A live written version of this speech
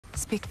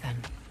Speak then.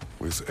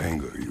 This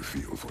anger you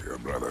feel for your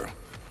brother,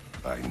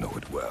 I know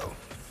it well.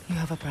 You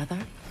have a brother?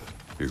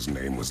 His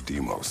name was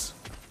Deimos.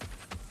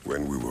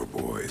 When we were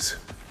boys,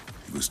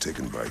 he was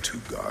taken by two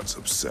gods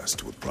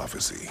obsessed with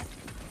prophecy.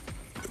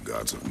 The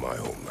gods of my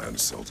homeland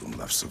seldom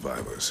left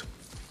survivors,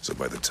 so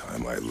by the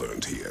time I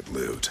learned he had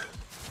lived,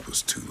 it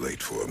was too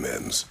late for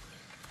amends.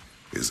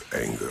 His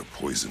anger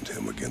poisoned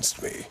him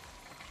against me.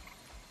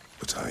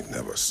 But I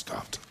never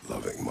stopped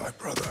loving my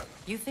brother.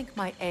 You think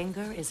my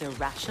anger is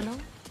irrational?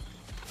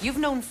 You've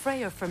known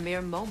Freya for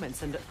mere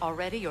moments, and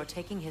already you're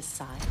taking his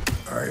side?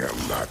 I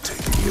am not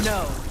taking his...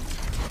 No.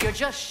 You're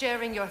just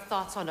sharing your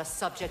thoughts on a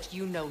subject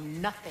you know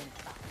nothing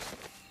about.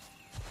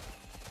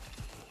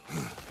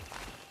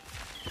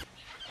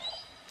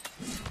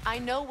 I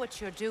know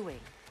what you're doing.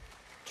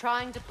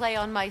 Trying to play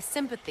on my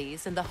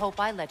sympathies in the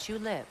hope I let you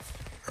live.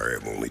 I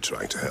am only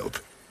trying to help.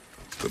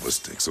 The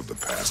mistakes of the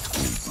past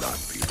need not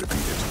be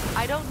repeated.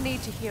 I don't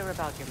need to hear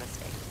about your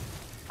mistakes.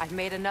 I've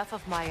made enough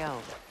of my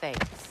own,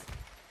 thanks.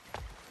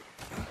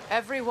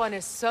 Everyone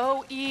is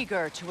so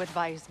eager to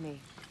advise me.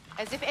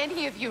 As if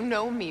any of you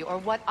know me or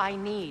what I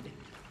need.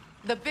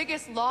 The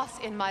biggest loss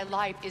in my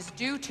life is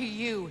due to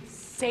you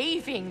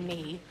saving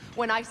me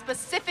when I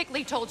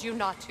specifically told you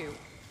not to.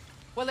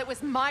 Well, it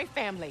was my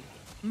family,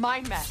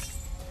 my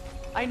mess.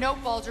 I know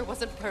Baldur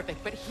wasn't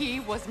perfect, but he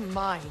was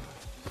mine.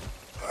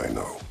 I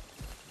know.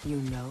 You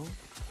know?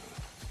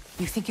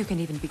 You think you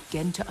can even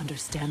begin to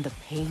understand the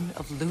pain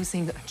of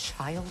losing a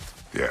child?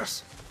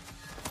 Yes,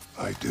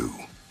 I do.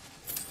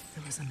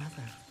 There was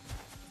another.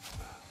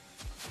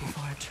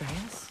 Before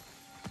Atreus?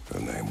 Her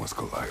name was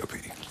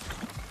Calliope.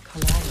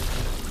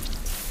 Calliope.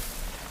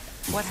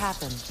 What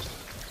happened?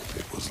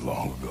 It was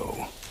long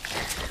ago.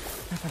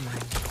 Never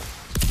mind.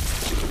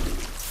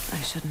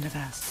 I shouldn't have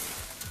asked.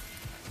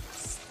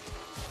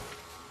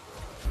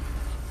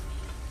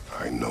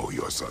 I know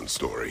your son's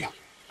story.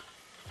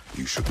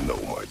 You should know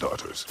my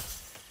daughter's.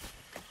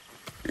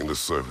 In the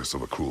service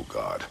of a cruel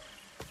god,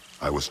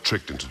 I was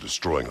tricked into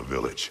destroying a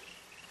village,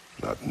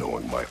 not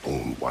knowing my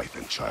own wife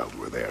and child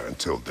were there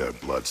until their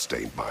blood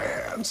stained my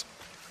hands.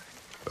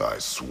 I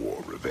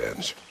swore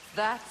revenge.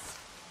 That's...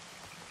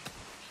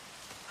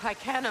 I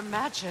can't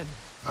imagine.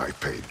 I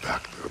paid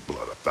back their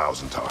blood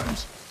 1,000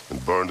 times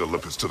and burned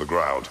Olympus to the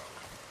ground.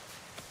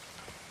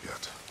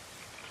 Yet,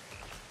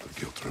 the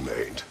guilt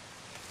remained.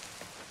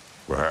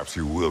 Perhaps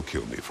you will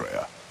kill me,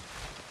 Freya.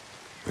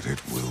 But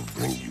it will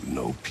bring you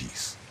no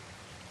peace.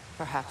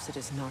 Perhaps it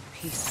is not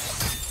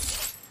peace.